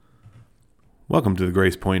Welcome to the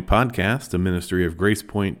Grace Point Podcast, a ministry of Grace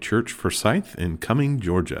Point Church Forsyth in Cumming,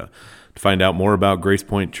 Georgia. To find out more about Grace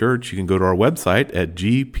Point Church, you can go to our website at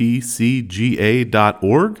gpcga.org.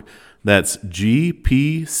 That's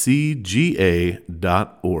gpcga.org.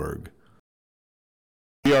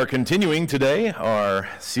 We are continuing today our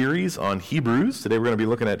series on Hebrews. Today we're going to be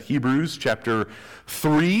looking at Hebrews chapter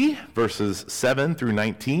 3, verses 7 through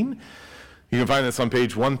 19. You can find this on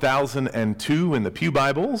page 1002 in the Pew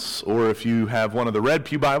Bibles, or if you have one of the red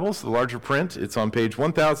Pew Bibles, the larger print, it's on page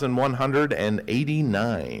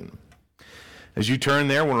 1189. As you turn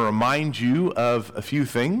there, I want to remind you of a few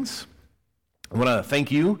things. I want to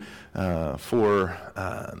thank you for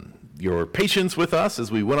your patience with us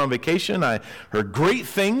as we went on vacation. I heard great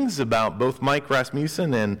things about both Mike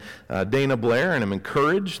Rasmussen and Dana Blair, and I'm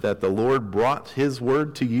encouraged that the Lord brought His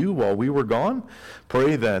word to you while we were gone.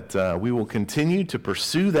 Pray that we will continue to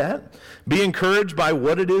pursue that. Be encouraged by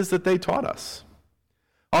what it is that they taught us.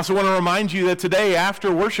 Also want to remind you that today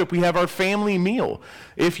after worship we have our family meal.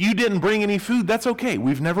 If you didn't bring any food, that's okay.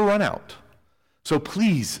 We've never run out. So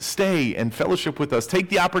please stay and fellowship with us. Take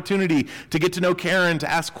the opportunity to get to know Karen, to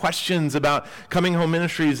ask questions about Coming Home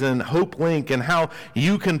Ministries and Hope Link and how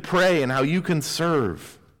you can pray and how you can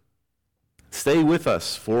serve. Stay with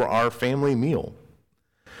us for our family meal.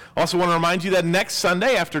 Also want to remind you that next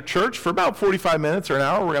Sunday after church, for about 45 minutes or an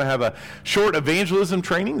hour, we're going to have a short evangelism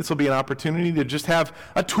training. This will be an opportunity to just have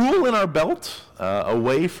a tool in our belt, a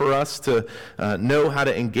way for us to know how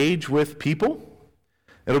to engage with people.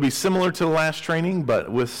 It'll be similar to the last training,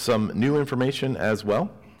 but with some new information as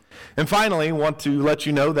well. And finally, I want to let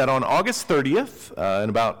you know that on August 30th, in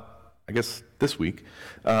about, this week,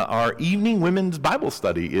 our evening women's Bible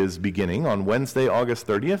study is beginning on Wednesday, August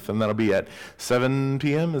 30th, and that'll be at 7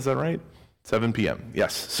 p.m., is that right? 7 p.m.,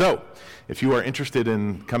 yes. So, if you are interested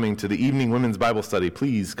in coming to the evening women's Bible study,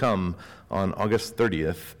 please come on August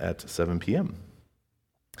 30th at 7 p.m.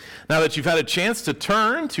 Now that you've had a chance to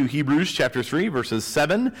turn to Hebrews chapter 3, verses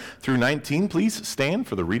 7 through 19, please stand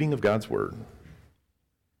for the reading of God's Word.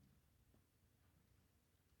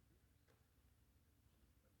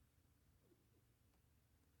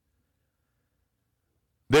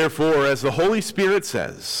 Therefore, as the Holy Spirit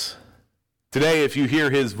says, today if you hear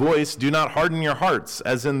His voice, do not harden your hearts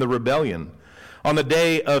as in the rebellion, on the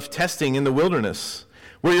day of testing in the wilderness,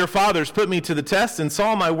 where your fathers put me to the test and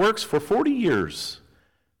saw my works for 40 years.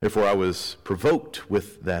 Therefore I was provoked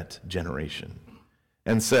with that generation,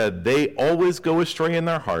 and said, they always go astray in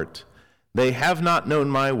their heart. They have not known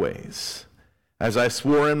my ways. As I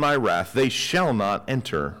swore in my wrath, they shall not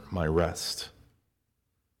enter my rest.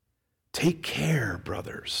 Take care,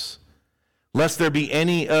 brothers, lest there be in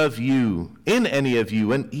any of you,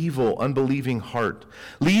 an evil, unbelieving heart,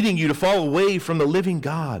 leading you to fall away from the living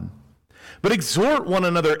God. But exhort one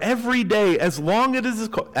another every day, as long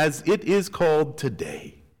as it is called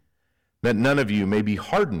today, that none of you may be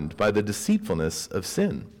hardened by the deceitfulness of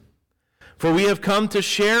sin. For we have come to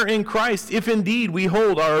share in Christ, if indeed we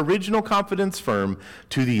hold our original confidence firm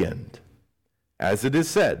to the end. As it is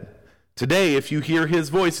said, today if you hear His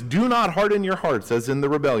voice, do not harden your hearts as in the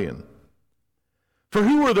rebellion. For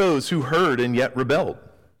who were those who heard and yet rebelled?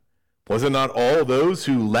 Was it not all those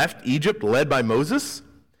who left Egypt led by Moses?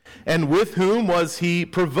 And with whom was he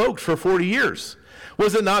provoked for 40 years?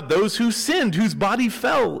 Was it not those who sinned, whose body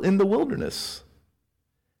fell in the wilderness?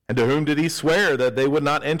 And to whom did He swear that they would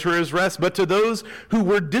not enter His rest, but to those who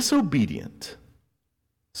were disobedient?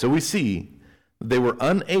 So we see that they were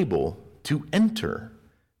unable to enter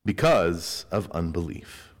because of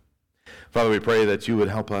unbelief. Father, we pray that you would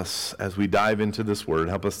help us as we dive into this word,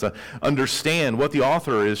 help us to understand what the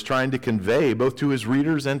author is trying to convey both to his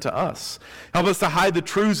readers and to us. Help us to hide the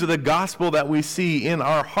truths of the gospel that we see in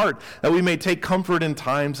our heart, that we may take comfort in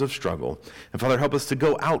times of struggle. And Father, help us to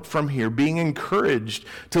go out from here being encouraged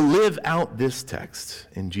to live out this text.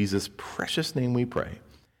 In Jesus' precious name we pray.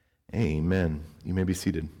 Amen. You may be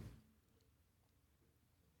seated.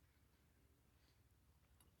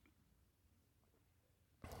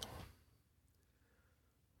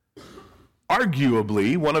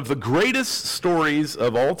 Arguably, one of the greatest stories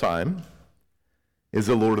of all time is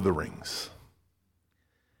The Lord of the Rings.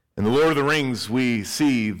 In The Lord of the Rings, we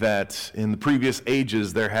see that in the previous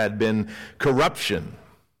ages there had been corruption,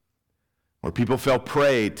 where people fell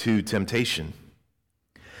prey to temptation.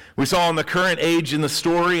 We saw in the current age in the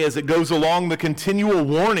story, as it goes along, the continual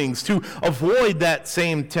warnings to avoid that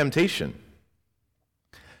same temptation.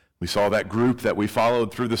 We saw that group that we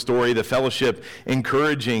followed through the story, the fellowship,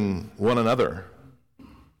 encouraging one another.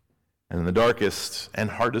 And in the darkest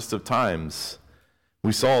and hardest of times,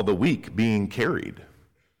 we saw the weak being carried.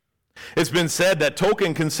 It's been said that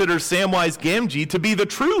Tolkien considers Samwise Gamgee to be the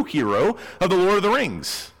true hero of the Lord of the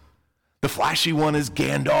Rings. The flashy one is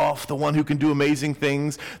Gandalf, the one who can do amazing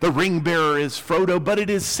things. The ring bearer is Frodo, but it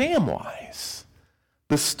is Samwise,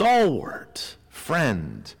 the stalwart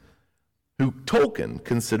friend who Tolkien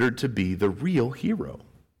considered to be the real hero.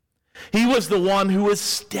 He was the one who was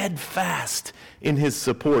steadfast in his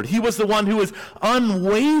support. He was the one who was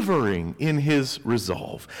unwavering in his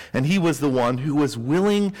resolve. And he was the one who was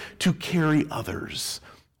willing to carry others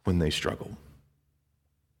when they struggled.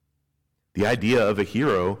 The idea of a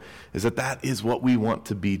hero is that is what we want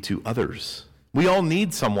to be to others. We all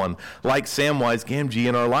need someone like Samwise Gamgee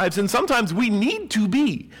in our lives, and sometimes we need to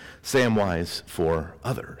be Samwise for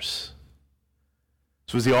others.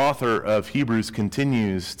 So as the author of Hebrews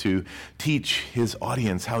continues to teach his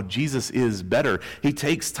audience how Jesus is better, he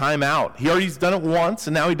takes time out. He already done it once,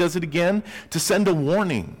 and now he does it again to send a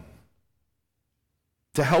warning,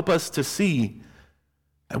 to help us to see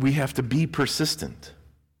that we have to be persistent.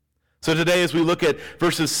 So today, as we look at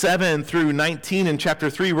verses 7 through 19 in chapter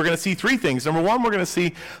 3, we're going to see three things. Number one, we're going to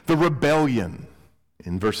see the rebellion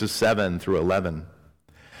in verses 7 through 11.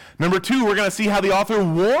 Number two, we're going to see how the author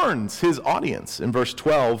warns his audience in verse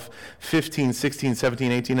 12, 15, 16,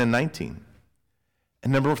 17, 18, and 19.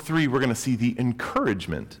 And number three, we're going to see the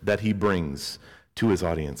encouragement that he brings to his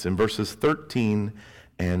audience in verses 13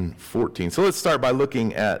 and 14. So let's start by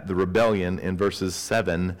looking at the rebellion in verses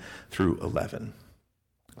 7 through 11.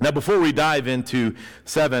 Now, before we dive into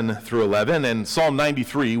 7 through 11 and Psalm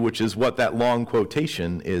 93, which is what that long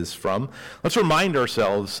quotation is from, let's remind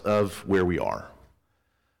ourselves of where we are.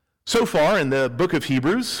 So far in the book of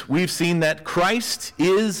Hebrews, we've seen that Christ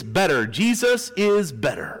is better. Jesus is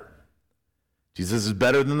better. Jesus is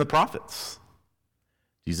better than the prophets.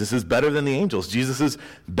 Jesus is better than the angels. Jesus is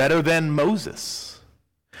better than Moses.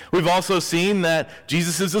 We've also seen that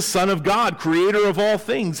Jesus is the Son of God, creator of all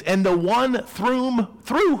things, and the one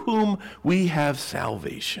through whom we have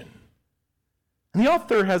salvation. And the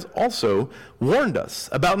author has also warned us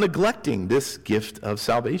about neglecting this gift of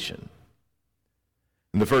salvation.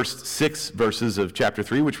 In the first 6 verses of chapter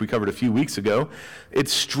 3, which we covered a few weeks ago, it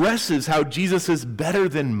stresses how Jesus is better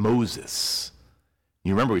than Moses.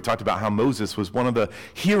 You remember we talked about how Moses was one of the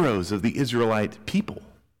heroes of the Israelite people.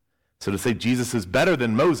 So to say Jesus is better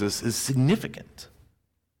than Moses is significant.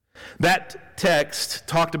 That text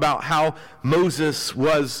talked about how Moses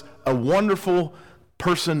was a wonderful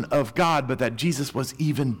person of God, but that Jesus was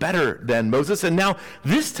even better than Moses. And now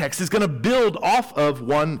this text is going to build off of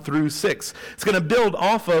 1 through 6. It's going to build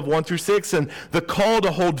off of 1 through 6 and the call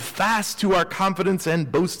to hold fast to our confidence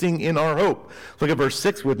and boasting in our hope. Look at verse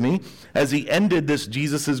 6 with me. As he ended this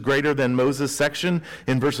Jesus is greater than Moses section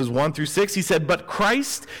in verses 1 through 6, he said, "But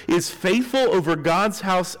Christ is faithful over God's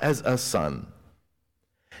house as a son,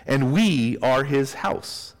 and we are his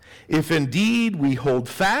house, if indeed we hold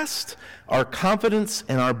fast our confidence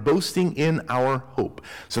and our boasting in our hope."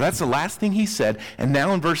 So that's the last thing he said. And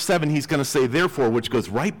now in verse 7, he's going to say, "Therefore," which goes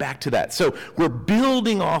right back to that. So we're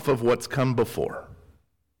building off of what's come before.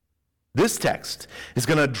 This text is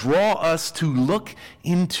going to draw us to look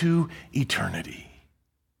into eternity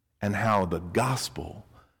and how the gospel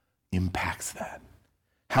impacts that.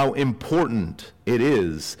 How important it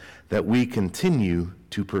is that we continue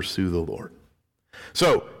to pursue the Lord.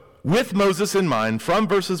 So, with Moses in mind, from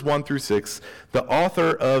verses 1 through 6, the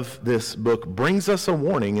author of this book brings us a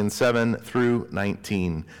warning in 7 through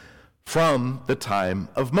 19 from the time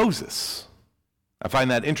of Moses. I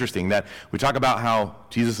find that interesting that we talk about how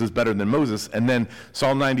Jesus is better than Moses, and then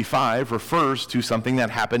Psalm 95 refers to something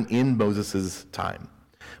that happened in Moses' time.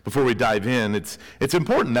 Before we dive in, it's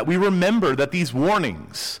important that we remember that these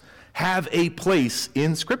warnings have a place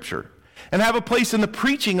in Scripture and have a place in the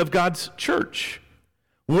preaching of God's church.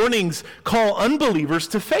 Warnings call unbelievers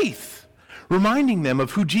to faith, reminding them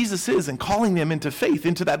of who Jesus is and calling them into faith,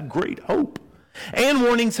 into that great hope. And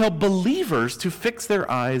warnings help believers to fix their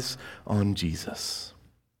eyes on Jesus.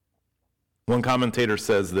 One commentator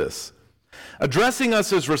says this: addressing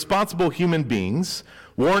us as responsible human beings,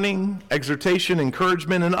 warning, exhortation,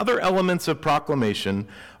 encouragement, and other elements of proclamation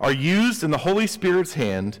are used in the Holy Spirit's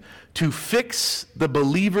hand to fix the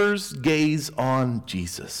believer's gaze on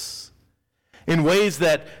Jesus in ways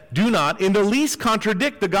that do not in the least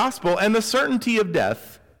contradict the gospel and the certainty of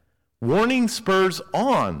death. Warning spurs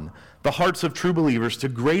on the hearts of true believers to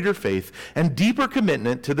greater faith and deeper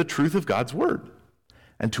commitment to the truth of God's word,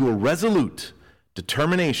 and to a resolute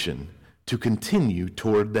determination to continue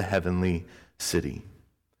toward the heavenly city.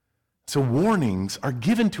 So warnings are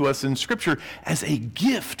given to us in Scripture as a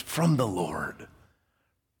gift from the Lord,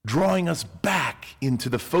 drawing us back into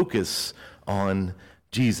the focus on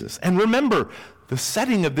Jesus. And remember, the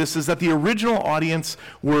setting of this is that the original audience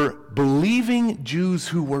were believing Jews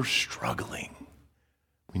who were struggling.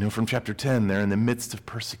 We know from chapter 10, they're in the midst of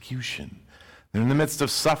persecution. They're in the midst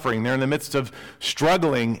of suffering. They're in the midst of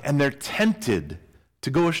struggling, and they're tempted to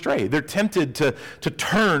go astray. They're tempted to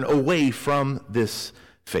turn away from this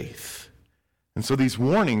faith. And so these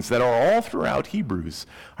warnings that are all throughout Hebrews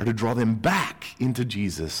are to draw them back into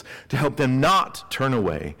Jesus, to help them not turn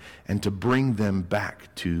away, and to bring them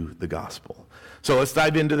back to the gospel. So let's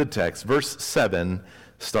dive into the text. Verse 7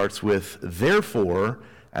 starts with, "Therefore,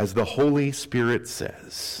 as the Holy Spirit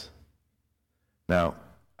says." Now,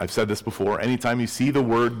 I've said this before. Anytime you see the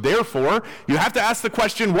word therefore, you have to ask the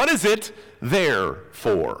question, what is it there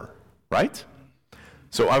for? Right?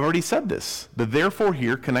 So I've already said this. The therefore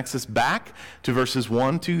here connects us back to verses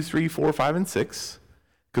 1, 2, 3, 4, 5, and 6,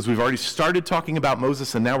 because we've already started talking about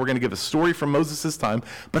Moses, and now we're going to give a story from Moses' time,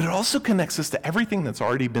 but it also connects us to everything that's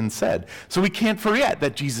already been said. So we can't forget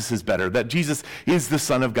that Jesus is better, that Jesus is the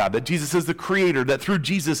Son of God, that Jesus is the Creator, that through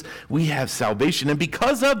Jesus we have salvation. And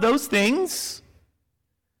because of those things,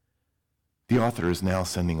 the author is now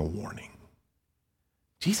sending a warning.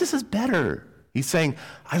 Jesus is better. He's saying,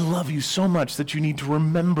 I love you so much that you need to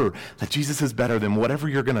remember that Jesus is better than whatever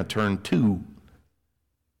you're going to turn to.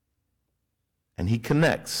 And he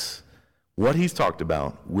connects what he's talked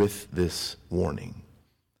about with this warning.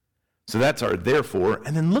 So that's our therefore.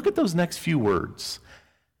 And then look at those next few words.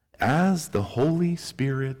 As the Holy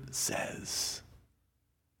Spirit says.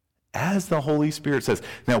 As the Holy Spirit says.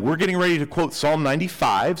 Now, we're getting ready to quote Psalm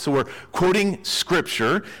 95, so we're quoting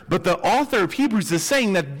Scripture, but the author of Hebrews is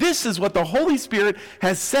saying that this is what the Holy Spirit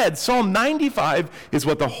has said. Psalm 95 is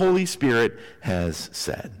what the Holy Spirit has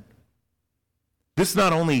said. This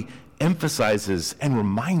not only emphasizes and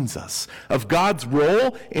reminds us of God's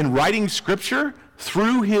role in writing Scripture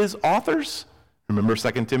through his authors. Remember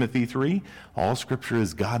 2 Timothy 3? All Scripture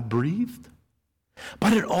is God-breathed.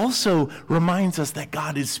 But it also reminds us that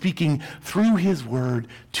God is speaking through his word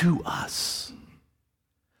to us.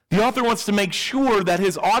 The author wants to make sure that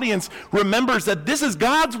his audience remembers that this is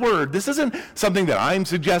God's word. This isn't something that I'm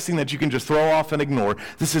suggesting that you can just throw off and ignore.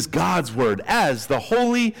 This is God's word, as the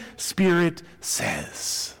Holy Spirit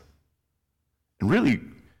says. And really,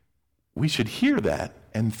 we should hear that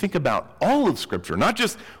and think about all of Scripture, not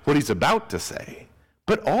just what he's about to say,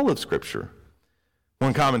 but all of Scripture.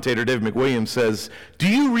 One commentator, David McWilliams, says, do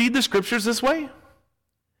you read the Scriptures this way?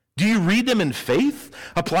 Do you read them in faith,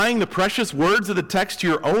 applying the precious words of the text to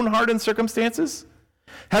your own heart and circumstances?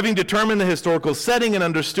 Having determined the historical setting and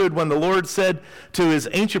understood when the Lord said to his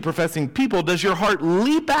ancient professing people, does your heart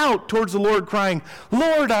leap out towards the Lord crying,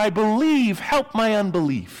 Lord, I believe, help my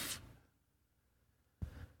unbelief?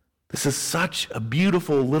 This is such a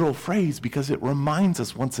beautiful little phrase because it reminds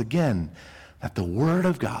us once again that the Word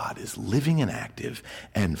of God is living and active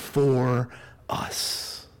and for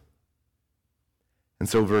us. And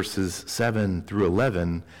so verses 7 through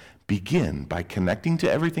 11 begin by connecting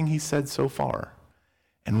to everything he said so far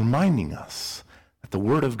and reminding us that the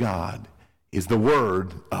Word of God is the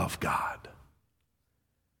Word of God.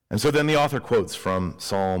 And so then the author quotes from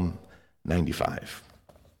Psalm 95.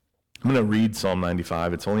 I'm going to read Psalm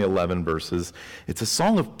 95. It's only 11 verses. It's a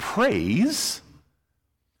song of praise,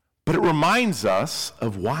 but it reminds us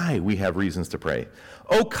of why we have reasons to pray.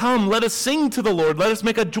 Oh, come, let us sing to the Lord. Let us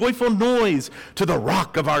make a joyful noise to the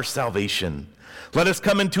rock of our salvation. Let us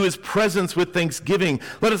come into his presence with thanksgiving.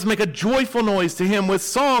 Let us make a joyful noise to him with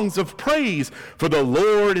songs of praise. For the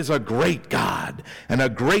Lord is a great God and a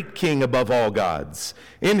great King above all gods.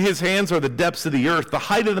 In his hands are the depths of the earth. The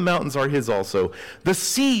height of the mountains are his also. The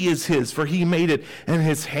sea is his, for he made it, and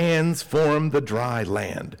his hands formed the dry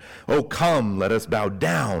land. Oh, come, let us bow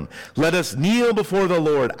down. Let us kneel before the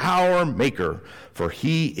Lord, our Maker, for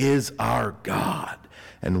he is our God.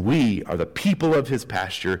 And we are the people of his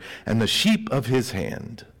pasture and the sheep of his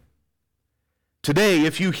hand. Today,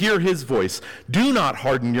 if you hear his voice, do not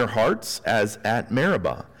harden your hearts as at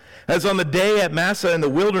Meribah, as on the day at Massah in the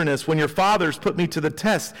wilderness when your fathers put me to the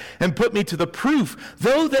test and put me to the proof,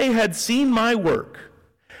 though they had seen my work.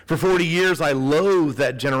 For 40 years I loathed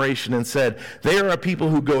that generation and said, they are a people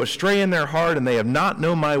who go astray in their heart and they have not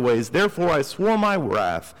known my ways. Therefore I swore my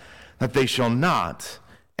wrath that they shall not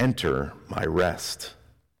enter my rest.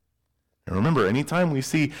 And remember, anytime we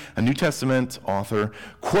see a New Testament author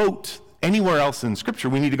quote anywhere else in Scripture,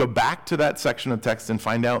 we need to go back to that section of text and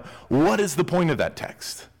find out what is the point of that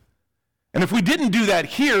text. And if we didn't do that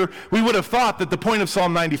here, we would have thought that the point of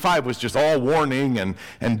Psalm 95 was just all warning and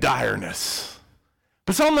direness.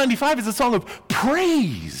 But Psalm 95 is a song of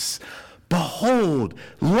praise. Behold,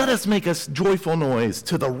 let us make a joyful noise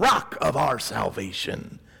to the rock of our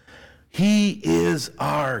salvation. He is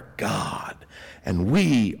our God, and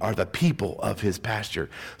we are the people of his pasture.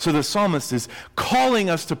 So the psalmist is calling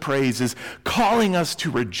us to praise, is calling us to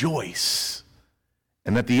rejoice.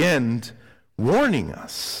 And at the end, warning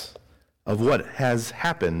us of what has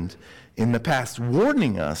happened in the past,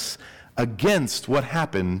 warning us against what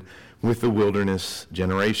happened with the wilderness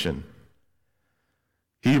generation.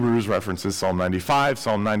 Hebrews references Psalm 95.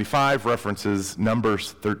 Psalm 95 references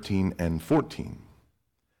Numbers 13 and 14.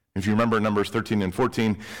 If you remember Numbers 13 and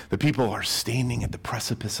 14, the people are standing at the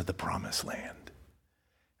precipice of the promised land.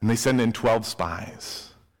 And they send in 12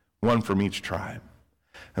 spies, one from each tribe.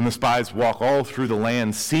 And the spies walk all through the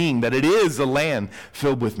land, seeing that it is a land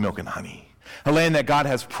filled with milk and honey, a land that God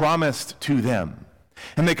has promised to them.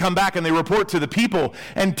 And they come back and they report to the people,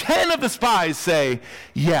 and 10 of the spies say,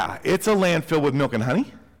 yeah, it's a land filled with milk and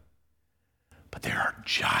honey, but there are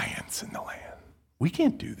giants in the land. We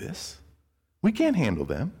can't do this. We can't handle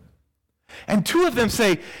them. And 2 of them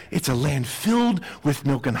say, it's a land filled with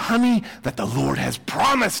milk and honey that the Lord has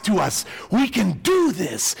promised to us. We can do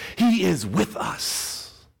this. He is with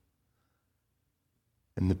us.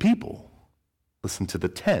 And the people listen to the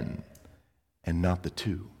 10 and not the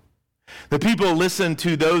 2. The people listen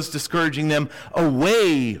to those discouraging them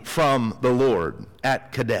away from the Lord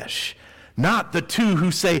at Kadesh, not the 2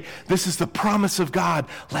 who say, this is the promise of God.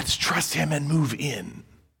 Let's trust him and move in.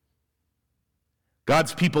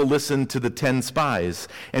 God's people listened to the 10 spies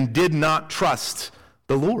and did not trust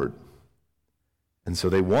the Lord. And so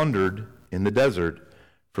they wandered in the desert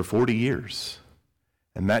for 40 years.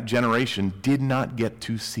 And that generation did not get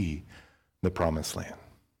to see the promised land.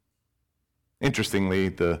 Interestingly,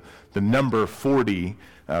 the number 40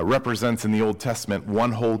 represents in the Old Testament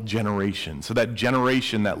one whole generation. So that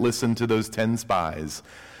generation that listened to those 10 spies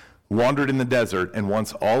wandered in the desert, and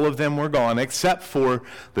once all of them were gone, except for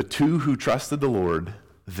the 2 who trusted the Lord,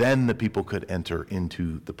 then the people could enter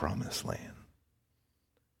into the promised land.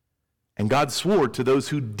 And God swore to those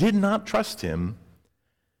who did not trust him,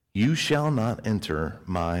 you shall not enter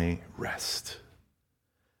my rest.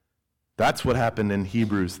 That's what happened in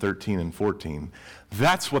Hebrews 13 and 14.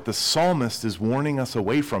 That's what the psalmist is warning us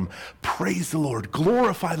away from. Praise the Lord,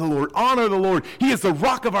 glorify the Lord, honor the Lord. He is the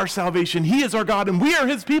rock of our salvation. He is our God, and we are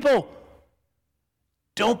his people.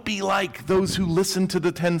 Don't be like those who listened to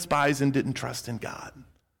the 10 spies and didn't trust in God.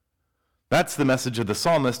 That's the message of the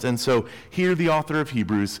psalmist. And so here the author of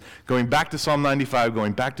Hebrews, going back to Psalm 95,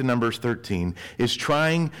 going back to Numbers 13, is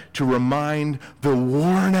trying to remind the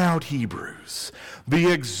worn out Hebrews, the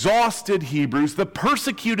exhausted Hebrews, the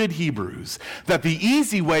persecuted Hebrews, that the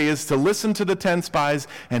easy way is to listen to the 10 spies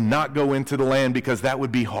and not go into the land because that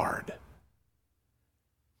would be hard.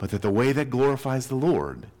 But that the way that glorifies the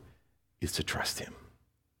Lord is to trust him.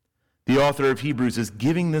 The author of Hebrews is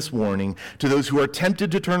giving this warning to those who are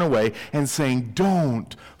tempted to turn away and saying,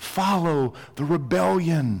 don't follow the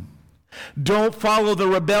rebellion. Don't follow the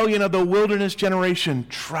rebellion of the wilderness generation.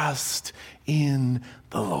 Trust in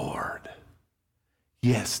the Lord.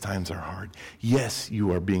 Yes, times are hard. Yes,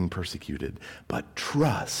 you are being persecuted, but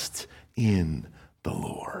trust in the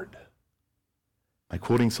Lord. By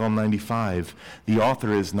quoting Psalm 95, the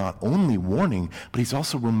author is not only warning, but he's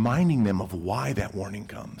also reminding them of why that warning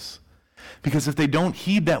comes. Because if they don't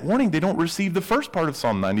heed that warning, they don't receive the first part of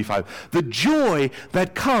Psalm 95, the joy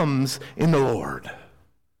that comes in the Lord.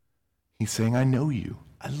 He's saying, I know you.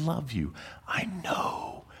 I love you. I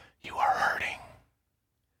know you are hurting.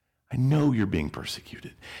 I know you're being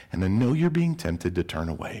persecuted. And I know you're being tempted to turn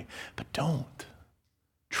away. But don't.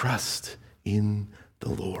 Trust in the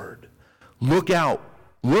Lord. Look out.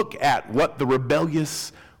 Look at what the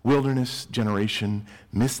rebellious wilderness generation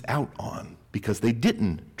missed out on, because they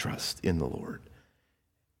didn't trust in the Lord,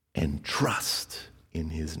 and trust in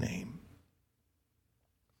his name.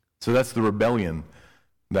 So that's the rebellion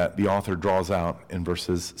that the author draws out in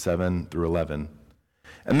verses 7 through 11.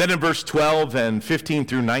 And then in verse 12 and 15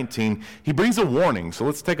 through 19, he brings a warning. So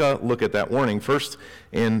let's take a look at that warning. First,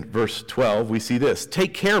 in verse 12, we see this.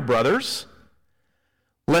 Take care, brothers,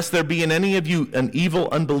 lest there be in any of you an evil,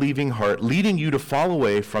 unbelieving heart, leading you to fall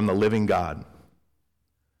away from the living God.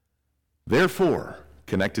 Therefore,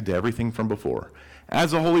 connected to everything from before,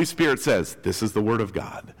 as the Holy Spirit says, this is the word of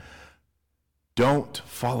God, don't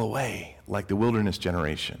fall away like the wilderness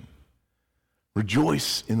generation.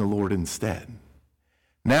 Rejoice in the Lord instead.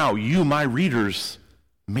 Now, you, my readers,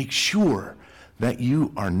 make sure that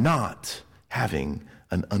you are not having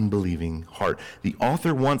an unbelieving heart. The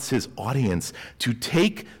author wants his audience to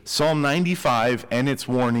take Psalm 95 and its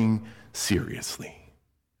warning seriously.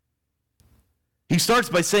 He starts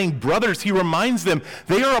by saying brothers. He reminds them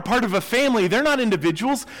they are a part of a family. They're not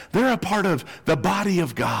individuals. They're a part of the body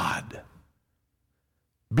of God.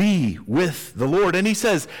 Be with the Lord. And he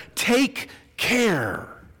says, take care.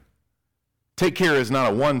 Take care is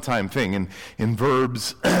not a one-time thing. In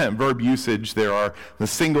verbs, verb usage, there are the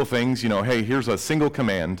single things, hey, here's a single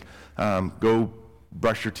command. Go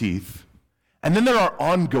brush your teeth. And then there are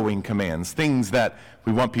ongoing commands, things that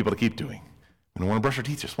we want people to keep doing. We don't want to brush our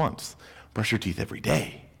teeth just once. Brush your teeth every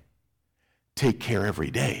day. Take care every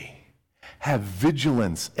day. Have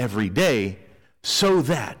vigilance every day so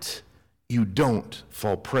that you don't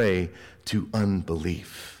fall prey to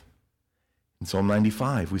unbelief. In Psalm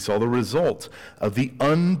 95, we saw the result of the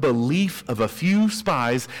unbelief of a few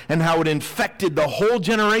spies and how it infected the whole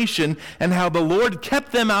generation and how the Lord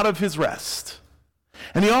kept them out of his rest.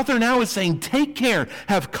 And the author now is saying, take care,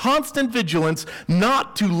 have constant vigilance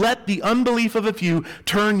not to let the unbelief of a few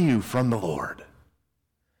turn you from the Lord.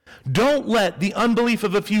 Don't let the unbelief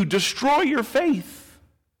of a few destroy your faith.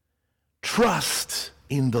 Trust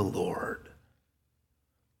in the Lord.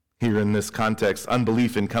 Here in this context,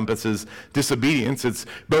 unbelief encompasses disobedience. It's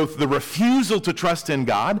both the refusal to trust in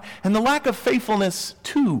God and the lack of faithfulness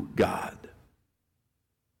to God.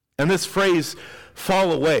 And this phrase,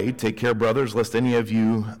 fall away, take care, brothers, lest any of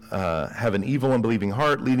you have an evil, unbelieving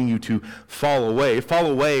heart leading you to fall away. Fall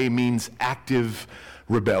away means active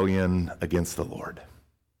rebellion against the Lord.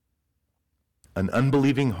 An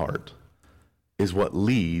unbelieving heart is what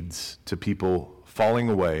leads to people falling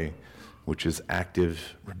away, which is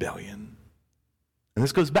active rebellion. And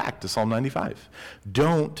this goes back to Psalm 95.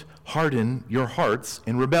 Don't harden your hearts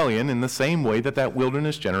in rebellion in the same way that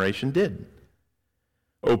wilderness generation did.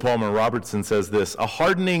 O. Palmer Robertson says this, a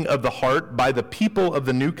hardening of the heart by the people of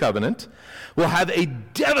the new covenant will have a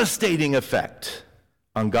devastating effect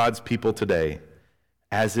on God's people today,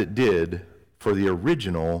 as it did for the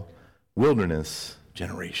original wilderness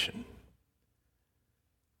generation.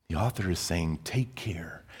 The author is saying, take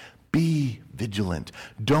care, be vigilant.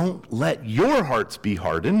 Don't let your hearts be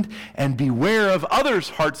hardened, and beware of others'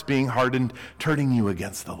 hearts being hardened, turning you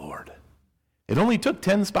against the Lord. It only took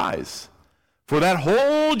 10 spies for that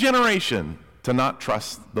whole generation to not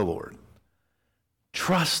trust the Lord.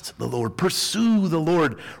 Trust the Lord. Pursue the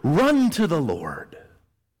Lord. Run to the Lord.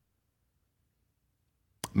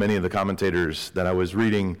 Many of the commentators that I was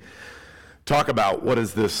reading talk about what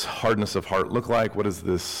does this hardness of heart look like? What does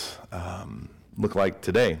this look like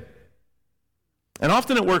today? And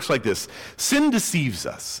often it works like this. Sin deceives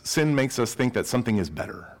us. Sin makes us think that something is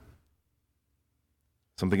better.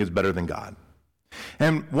 Something is better than God.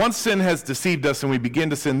 And once sin has deceived us and we begin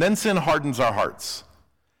to sin, then sin hardens our hearts.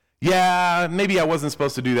 Yeah, maybe I wasn't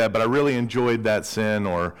supposed to do that, but I really enjoyed that sin,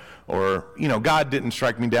 or God didn't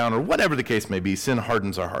strike me down, or whatever the case may be. Sin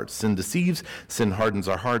hardens our hearts. Sin deceives, sin hardens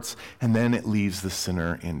our hearts, and then it leaves the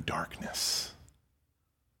sinner in darkness.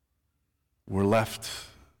 We're left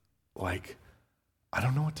like, I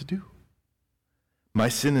don't know what to do. My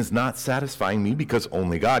sin is not satisfying me because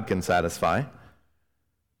only God can satisfy.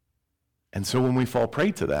 And so when we fall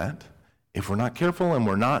prey to that, if we're not careful and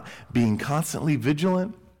we're not being constantly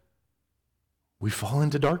vigilant, we fall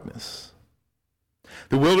into darkness.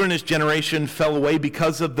 The wilderness generation fell away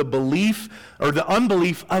because of the belief or the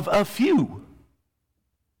unbelief of a few,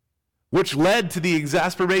 which led to the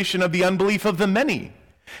exacerbation of the unbelief of the many.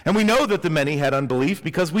 And we know that the many had unbelief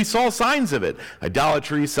because we saw signs of it.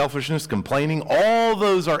 Idolatry, selfishness, complaining, all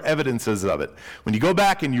those are evidences of it. When you go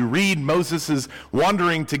back and you read Moses'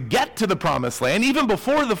 wandering to get to the promised land, even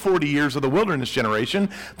before the 40 years of the wilderness generation,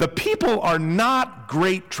 the people are not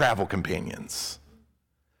great travel companions.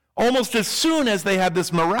 Almost as soon as they had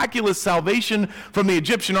this miraculous salvation from the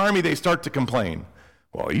Egyptian army, they start to complain.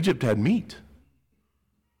 Well, Egypt had meat.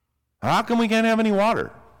 How come we can't have any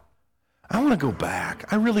water? I want to go back.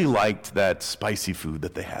 I really liked that spicy food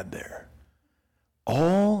that they had there.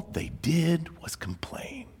 All they did was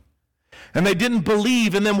complain. And they didn't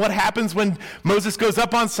believe. And then what happens when Moses goes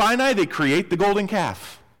up on Sinai? They create the golden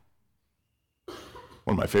calf.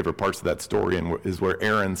 One of my favorite parts of that story is where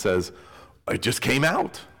Aaron says, it just came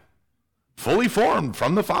out, fully formed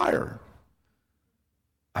from the fire.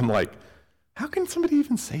 I'm like, how can somebody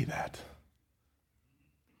even say that?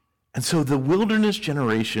 And so the wilderness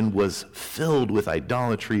generation was filled with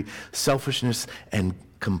idolatry, selfishness, and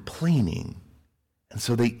complaining. And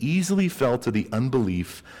so they easily fell to the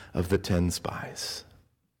unbelief of the 10 spies.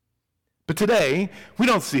 But today, we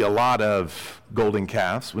don't see a lot of golden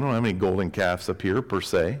calves. We don't have any golden calves up here, per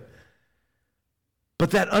se.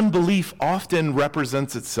 But that unbelief often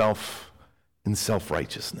represents itself in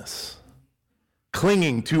self-righteousness.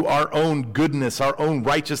 clinging to our own goodness, our own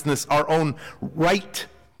righteousness, our own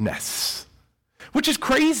rightness. Which is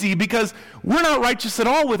crazy because we're not righteous at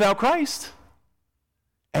all without Christ.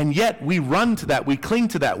 And yet we run to that, we cling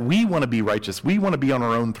to that. We want to be righteous. We want to be on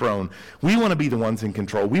our own throne. We want to be the ones in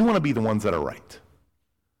control. We want to be the ones that are right.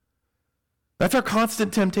 That's our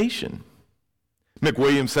constant temptation. Mick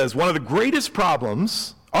Williams says, one of the greatest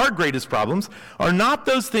problems, our greatest problems, are not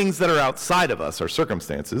those things that are outside of us, our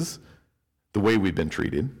circumstances, the way we've been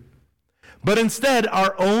treated, but instead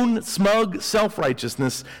our own smug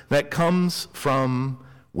self-righteousness that comes from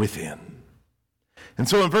within. And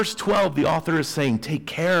so in verse 12, the author is saying, take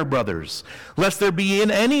care, brothers, lest there be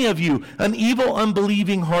in any of you an evil,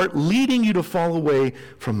 unbelieving heart leading you to fall away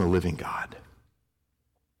from the living God.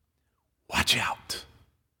 Watch out.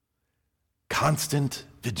 Constant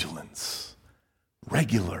vigilance,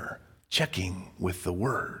 regular checking with the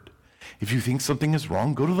Word. If you think something is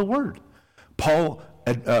wrong, go to the Word. Paul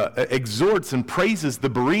exhorts and praises the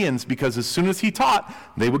Bereans because as soon as he taught,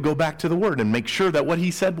 they would go back to the Word and make sure that what he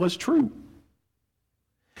said was true.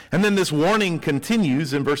 And then this warning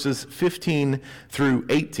continues in verses 15 through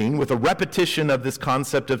 18 with a repetition of this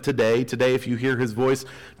concept of today. Today, if you hear his voice,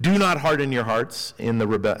 do not harden your hearts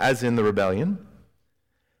as in the rebellion.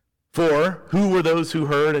 For who were those who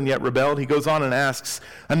heard and yet rebelled? He goes on and asks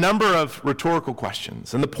a number of rhetorical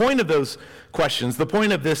questions. And the point of those questions, the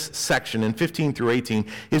point of this section in 15 through 18,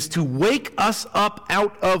 is to wake us up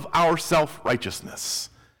out of our self-righteousness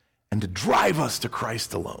and to drive us to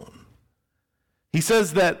Christ alone. He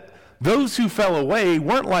says that those who fell away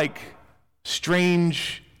weren't like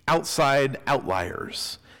strange outside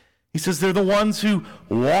outliers. He says they're the ones who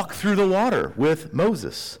walked through the water with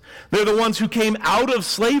Moses. They're the ones who came out of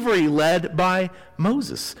slavery led by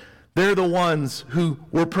Moses. They're the ones who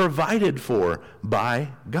were provided for by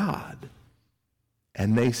God.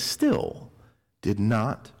 And they still did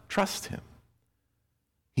not trust him.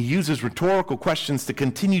 He uses rhetorical questions to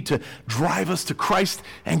continue to drive us to Christ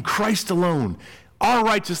and Christ alone. Our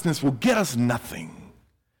righteousness will get us nothing.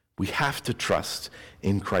 We have to trust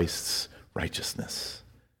in Christ's righteousness.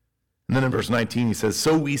 And then in verse 19 he says,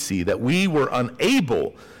 so we see that we were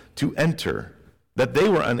unable to enter, that they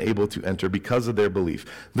were unable to enter because of their belief.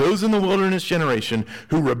 Those in the wilderness generation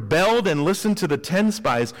who rebelled and listened to the 10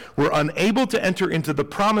 spies were unable to enter into the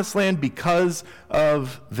promised land because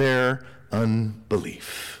of their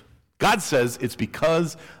unbelief. God says it's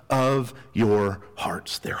because of your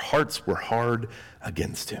hearts. Their hearts were hard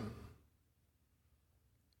against him.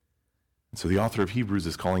 And so the author of Hebrews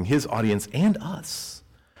is calling his audience and us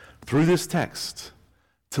through this text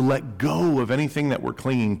to let go of anything that we're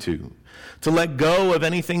clinging to let go of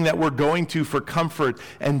anything that we're going to for comfort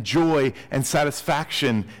and joy and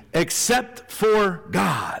satisfaction except for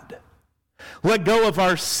God. Let go of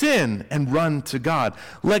our sin and run to God.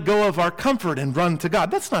 Let go of our comfort and run to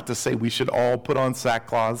God. That's not to say we should all put on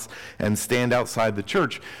sackcloths and stand outside the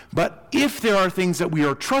church. But if there are things that we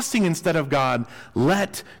are trusting instead of God,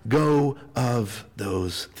 let go of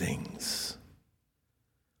those things.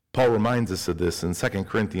 Paul reminds us of this in 2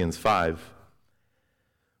 Corinthians 5.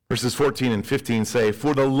 Verses 14 and 15 say,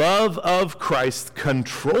 for the love of Christ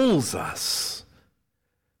controls us.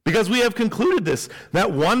 Because we have concluded this,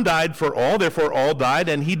 that one died for all, therefore all died,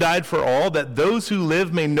 and he died for all, that those who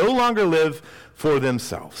live may no longer live for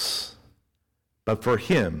themselves, but for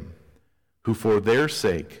him who for their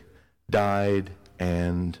sake died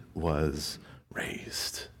and was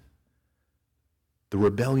raised. The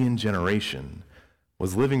rebellion generation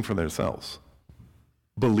was living for themselves,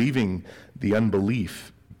 believing the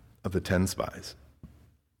unbelief of the 10 spies.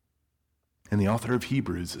 And the author of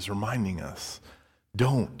Hebrews is reminding us,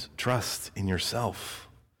 don't trust in yourself.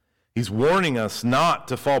 He's warning us not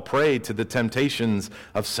to fall prey to the temptations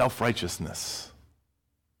of self-righteousness.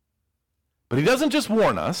 But he doesn't just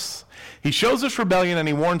warn us. He shows us rebellion and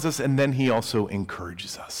he warns us, and then he also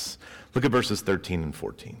encourages us. Look at verses 13 and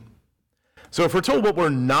 14. So if we're told what we're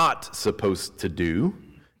not supposed to do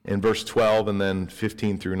in verse 12 and then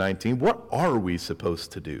 15 through 19, what are we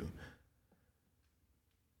supposed to do?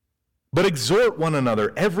 But exhort one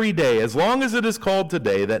another every day, as long as it is called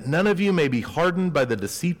today, that none of you may be hardened by the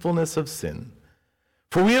deceitfulness of sin.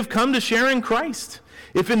 For we have come to share in Christ,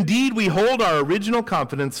 if indeed we hold our original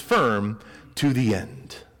confidence firm to the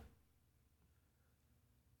end.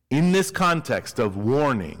 In this context of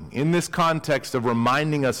warning, in this context of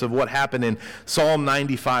reminding us of what happened in Psalm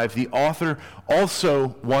 95, the author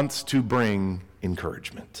also wants to bring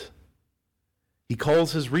encouragement. He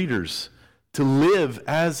calls his readers to live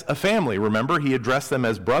as a family. Remember, he addressed them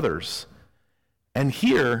as brothers. And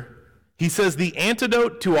here, he says the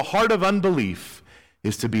antidote to a heart of unbelief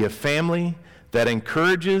is to be a family that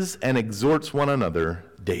encourages and exhorts one another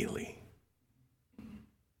daily.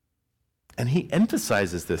 And he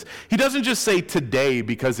emphasizes this. He doesn't just say today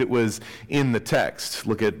because it was in the text.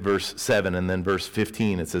 Look at verse 7 and then verse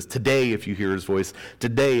 15. It says, today if you hear his voice,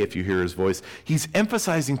 today if you hear his voice. He's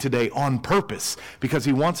emphasizing today on purpose because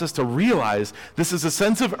he wants us to realize this is a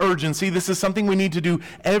sense of urgency. This is something we need to do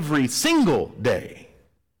every single day.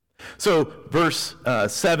 So verse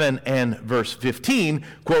 7 and verse 15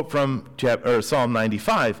 quote from Psalm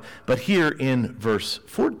 95, but here in verse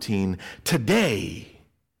 14, today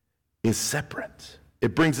is separate.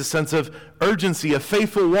 It brings a sense of urgency. A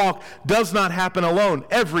faithful walk does not happen alone.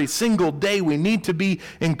 Every single day we need to be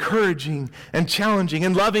encouraging and challenging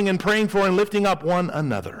and loving and praying for and lifting up one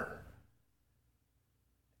another.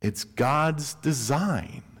 It's God's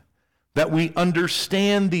design that we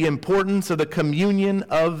understand the importance of the communion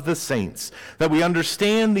of the saints, that we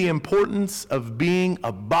understand the importance of being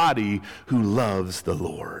a body who loves the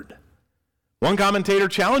Lord. One commentator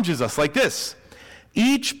challenges us like this: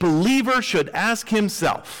 each believer should ask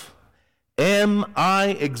himself, am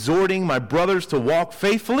I exhorting my brothers to walk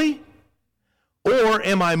faithfully? Or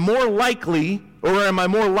am I more like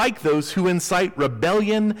those who incite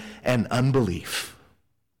rebellion and unbelief?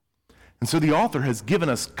 And so the author has given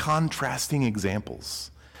us contrasting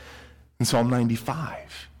examples. In Psalm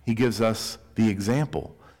 95, he gives us the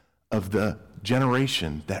example of the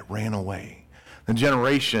generation that ran away, the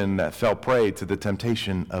generation that fell prey to the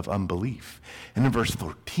temptation of unbelief. And in verse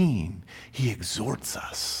 13, he exhorts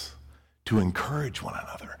us to encourage one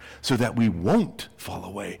another so that we won't fall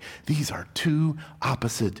away. These are two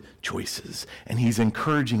opposite choices. And he's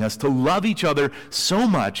encouraging us to love each other so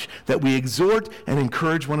much that we exhort and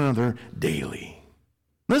encourage one another daily.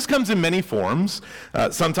 This comes in many forms.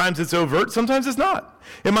 Sometimes it's overt, sometimes it's not.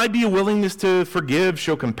 It might be a willingness to forgive,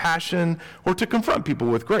 show compassion, or to confront people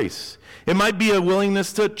with grace. It might be a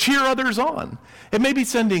willingness to cheer others on. It may be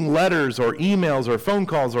sending letters or emails or phone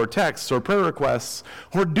calls or texts or prayer requests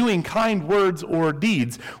or doing kind words or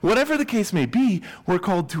deeds. Whatever the case may be, we're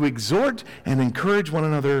called to exhort and encourage one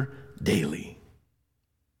another daily.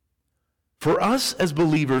 For us as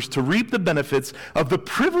believers to reap the benefits of the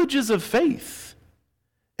privileges of faith,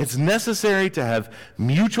 it's necessary to have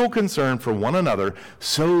mutual concern for one another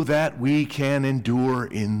so that we can endure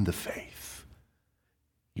in the faith.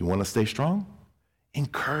 You want to stay strong?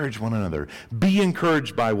 Encourage one another. Be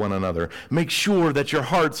encouraged by one another. Make sure that your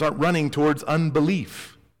hearts aren't running towards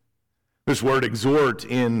unbelief. This word exhort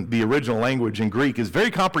in the original language in Greek is very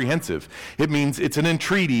comprehensive. It means it's an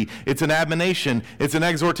entreaty, it's an admonition, it's an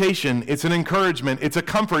exhortation, it's an encouragement, it's a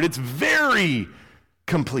comfort. It's very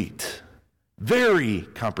complete, very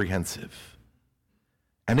comprehensive.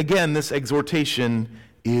 And again, this exhortation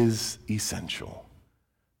is essential.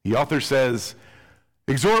 The author says,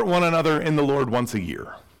 exhort one another in the Lord once a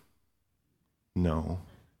year. No.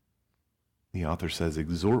 The author says,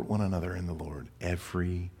 exhort one another in the Lord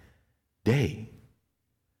every day.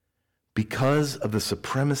 Because of the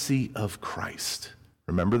supremacy of Christ.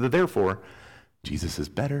 Remember the therefore. Jesus is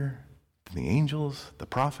better than the angels, the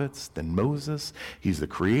prophets, than Moses. He's the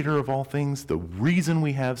creator of all things, the reason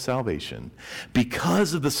we have salvation.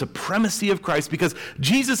 Because of the supremacy of Christ, because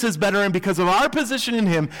Jesus is better, and because of our position in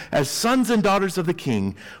him as sons and daughters of the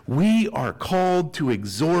King, we are called to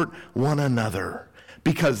exhort one another,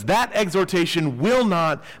 because that exhortation will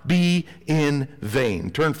not be in vain.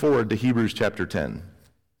 Turn forward to Hebrews chapter 10.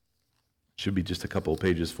 Should be just a couple of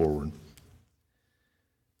pages forward.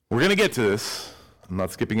 We're going to get to this. I'm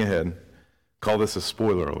not skipping ahead. Call this a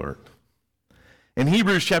spoiler alert. In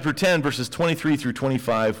Hebrews chapter 10, verses 23 through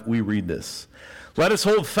 25, we read this. Let us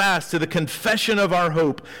hold fast to the confession of our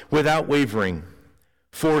hope without wavering,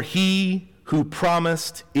 for he who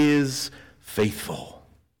promised is faithful.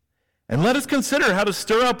 And let us consider how to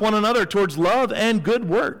stir up one another towards love and good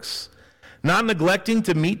works, not neglecting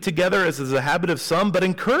to meet together as is the habit of some, but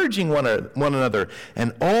encouraging one another,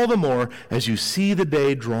 and all the more as you see the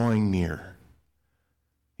day drawing near.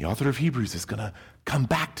 The author of Hebrews is going to come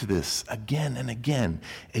back to this again and again.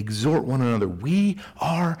 Exhort one another. We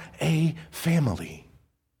are a family.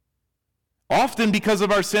 Often because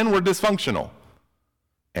of our sin, we're dysfunctional.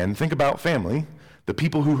 And think about family. The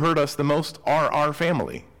people who hurt us the most are our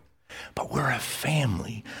family. But we're a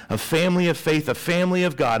family of faith, a family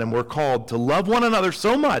of God, and we're called to love one another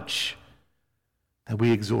so much that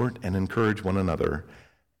we exhort and encourage one another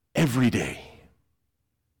every day.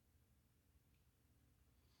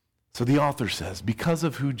 So the author says, because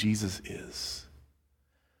of who Jesus is,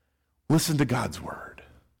 listen to God's word.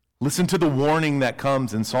 Listen to the warning that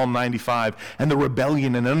comes in Psalm 95 and the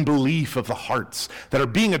rebellion and unbelief of the hearts that are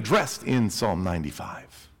being addressed in Psalm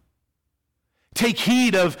 95. Take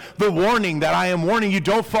heed of the warning that I am warning you.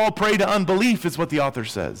 Don't fall prey to unbelief, is what the author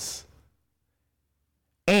says.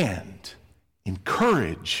 And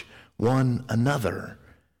encourage one another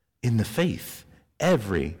in the faith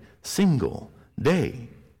every single day.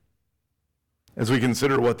 As we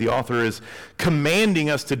consider what the author is commanding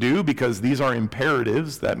us to do, because these are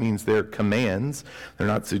imperatives, that means they're commands, they're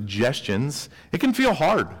not suggestions, it can feel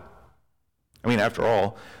hard. I mean, after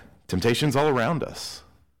all, temptation's all around us.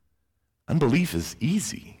 Unbelief is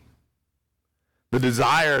easy. The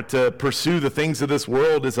desire to pursue the things of this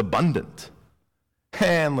world is abundant.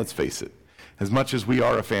 And let's face it, as much as we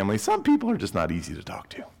are a family, some people are just not easy to talk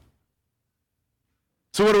to.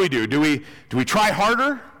 So what do? Do we try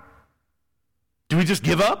harder? Do we just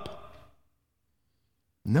give up?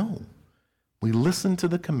 No. We listen to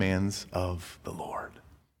the commands of the Lord.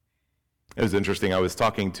 It was interesting. I was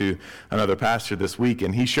talking to another pastor this week,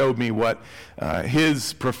 and he showed me what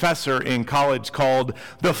his professor in college called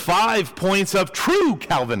the 5 points of true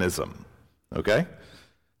Calvinism. Okay?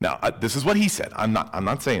 Now, this is what he said. I'm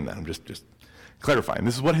not saying that. I'm just clarifying.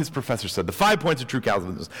 This is what his professor said. The 5 points of true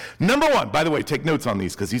Calvinism. Number one, by the way, take notes on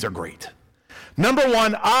these because these are great. Number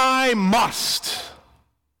one, I must.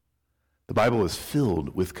 The Bible is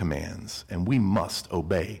filled with commands, and we must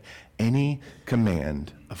obey any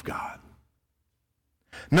command of God.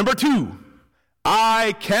 Number two,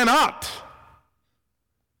 I cannot.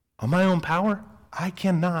 On my own power, I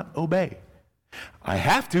cannot obey. I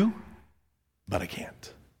have to, but I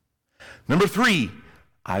can't. Number three,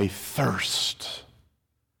 I thirst.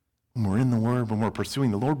 When we're in the Word, when we're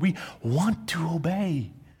pursuing the Lord, we want to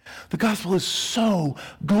obey. The gospel is so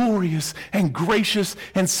glorious and gracious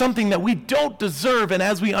and something that we don't deserve. And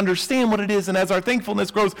as we understand what it is and as our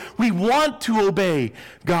thankfulness grows, we want to obey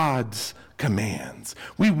God's commands.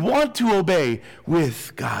 We want to obey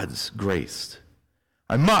with God's grace.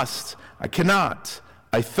 I must, I cannot,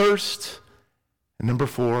 I thirst. And number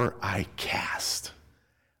four, I cast.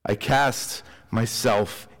 I cast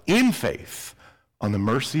myself in faith on the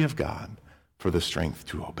mercy of God for the strength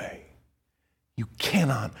to obey. You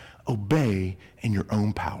cannot obey in your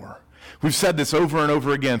own power. We've said this over and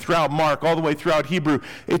over again throughout Mark, all the way throughout Hebrew.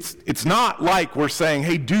 It's not like we're saying,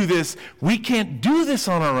 hey, do this. We can't do this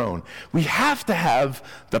on our own. We have to have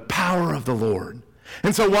the power of the Lord.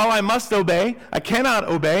 And so while I must obey, I cannot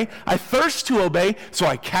obey. I thirst to obey, so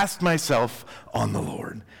I cast myself on the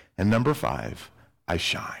Lord. And number five, I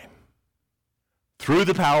shine. Through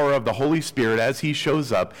the power of the Holy Spirit, as he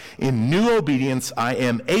shows up, in new obedience, I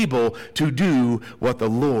am able to do what the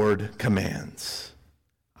Lord commands.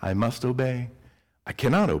 I must obey. I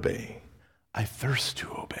cannot obey. I thirst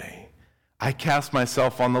to obey. I cast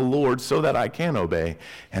myself on the Lord so that I can obey,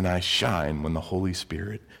 and I shine when the Holy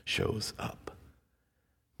Spirit shows up.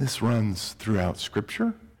 This runs throughout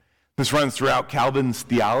Scripture. This runs throughout Calvin's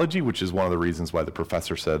theology, which is one of the reasons why the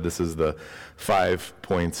professor said this is the 5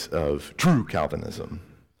 points of true Calvinism.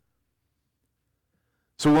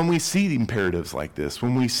 So when we see imperatives like this,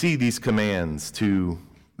 when we see these commands to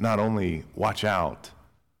not only watch out,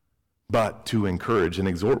 but to encourage and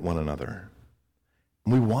exhort one another,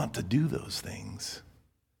 we want to do those things.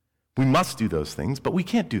 We must do those things, but we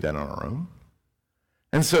can't do that on our own.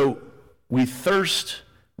 And so we thirst,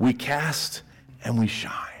 we cast, and we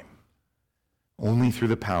shine. Only through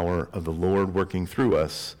the power of the Lord working through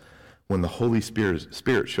us, when the Holy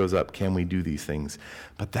Spirit shows up, can we do these things.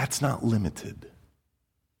 But that's not limited.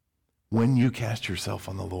 When you cast yourself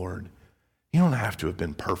on the Lord, you don't have to have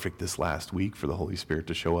been perfect this last week for the Holy Spirit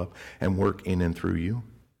to show up and work in and through you.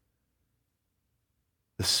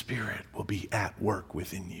 The Spirit will be at work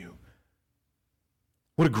within you.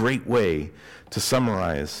 What a great way to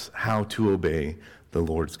summarize how to obey the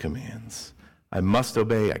Lord's commands. I must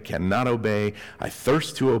obey, I cannot obey, I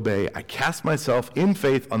thirst to obey, I cast myself in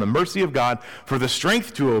faith on the mercy of God for the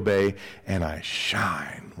strength to obey, and I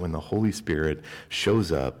shine when the Holy Spirit shows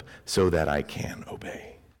up so that I can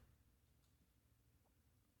obey.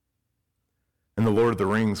 In The Lord of the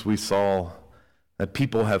Rings, we saw that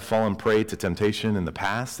people have fallen prey to temptation in the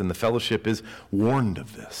past, and the fellowship is warned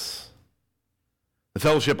of this. The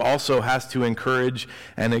fellowship also has to encourage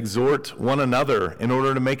and exhort one another in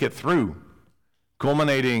order to make it through,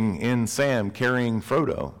 culminating in Sam carrying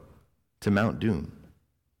Frodo to Mount Doom.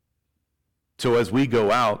 So as we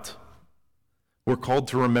go out, we're called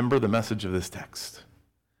to remember the message of this text.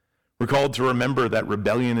 We're called to remember that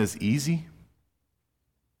rebellion is easy.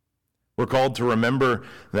 We're called to remember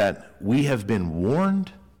that we have been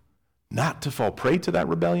warned not to fall prey to that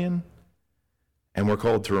rebellion. And we're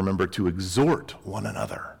called to remember to exhort one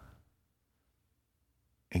another,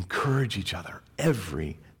 encourage each other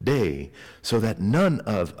every day, so that none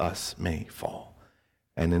of us may fall,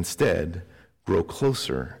 and instead grow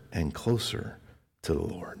closer and closer to the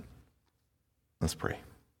Lord. Let's pray.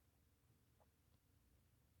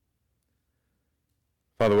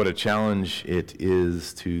 Father, what a challenge it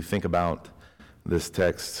is to think about this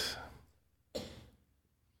text.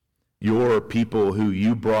 Your people who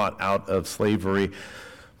you brought out of slavery,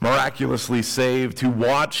 miraculously saved, who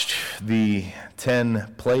watched the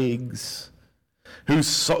 10 plagues, who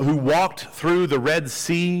walked through the Red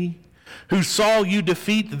Sea, who saw you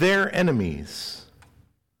defeat their enemies.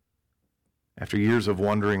 After years of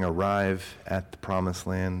wandering, arrive at the promised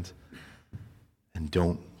land and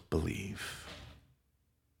don't believe.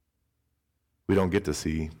 We don't get to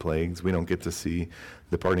see plagues. We don't get to see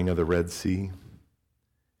the parting of the Red Sea.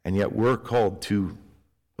 And yet we're called to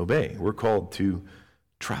obey. We're called to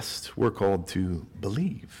trust. We're called to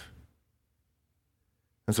believe.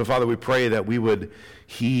 And so, Father, we pray that we would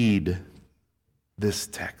heed this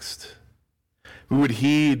text. We would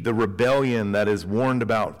heed the rebellion that is warned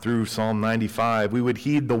about through Psalm 95. We would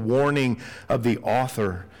heed the warning of the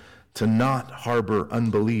author to not harbor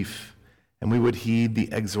unbelief. And we would heed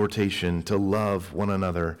the exhortation to love one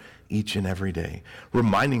another each and every day,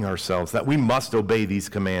 reminding ourselves that we must obey these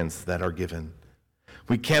commands that are given.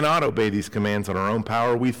 We cannot obey these commands on our own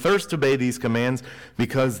power. We thirst to obey these commands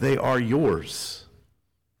because they are yours.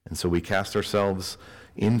 And so we cast ourselves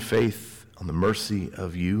in faith on the mercy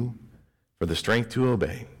of you for the strength to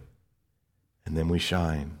obey. And then we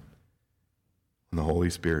shine when the Holy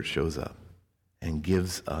Spirit shows up and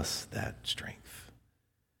gives us that strength.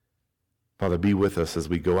 Father, be with us as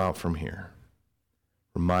we go out from here,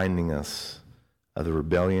 reminding us of the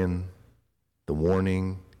rebellion, the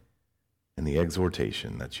warning, and the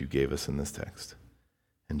exhortation that you gave us in this text.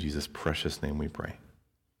 In Jesus' precious name we pray.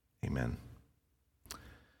 Amen.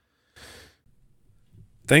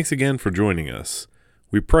 Thanks again for joining us.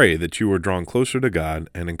 We pray that you are drawn closer to God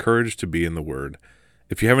and encouraged to be in the Word.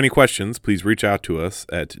 If you have any questions, please reach out to us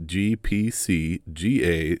at gpcga.org.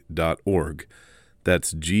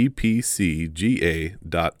 That's gpcga.org.